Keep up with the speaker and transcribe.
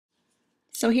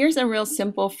So here's a real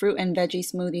simple fruit and veggie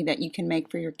smoothie that you can make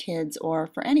for your kids or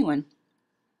for anyone.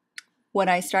 What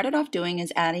I started off doing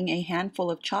is adding a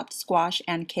handful of chopped squash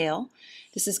and kale.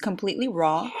 This is completely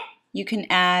raw. You can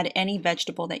add any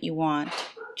vegetable that you want.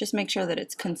 Just make sure that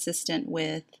it's consistent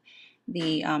with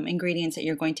the ingredients that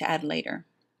you're going to add later.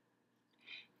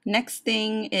 Next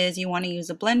thing is you want to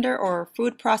use a blender or a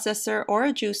food processor or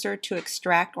a juicer to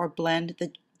extract or blend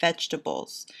the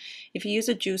vegetables. If you use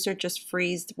a juicer, just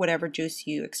freeze whatever juice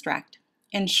you extract.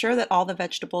 Ensure that all the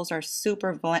vegetables are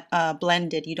super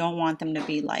blended. You don't want them to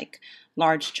be like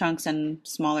large chunks and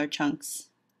smaller chunks.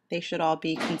 They should all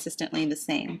be consistently the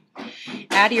same.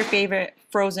 Add your favorite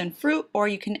frozen fruit, or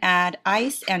you can add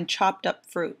ice and chopped up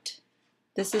fruit.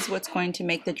 This is what's going to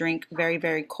make the drink very,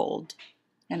 very cold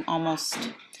and almost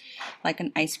like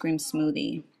an ice cream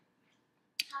smoothie.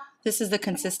 This is the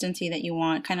consistency that you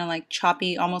want, kind of like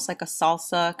choppy, almost like a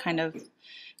salsa kind of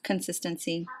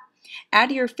consistency.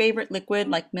 Add your favorite liquid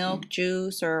like milk,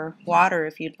 juice, or water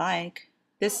if you'd like.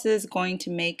 This is going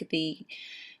to make the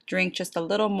drink just a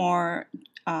little more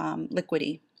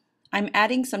liquidy. I'm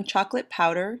adding some chocolate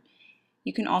powder.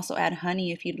 You can also add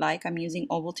honey if you'd like. I'm using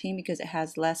Ovaltine because it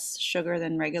has less sugar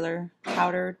than regular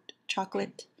powdered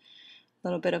chocolate. A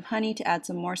little bit of honey to add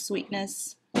some more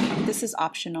sweetness. This is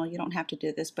optional. You don't have to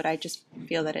do this, but I just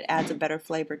feel that it adds a better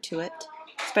flavor to it,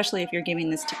 especially if you're giving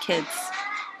this to kids.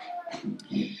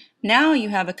 Now you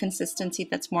have a consistency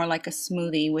that's more like a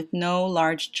smoothie with no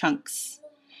large chunks.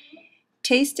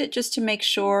 Taste it just to make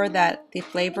sure that the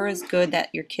flavor is good, that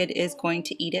your kid is going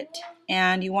to eat it,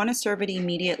 and you want to serve it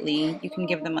immediately. You can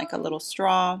give them like a little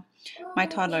straw. My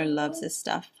toddler loves this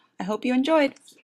stuff. I hope you enjoyed.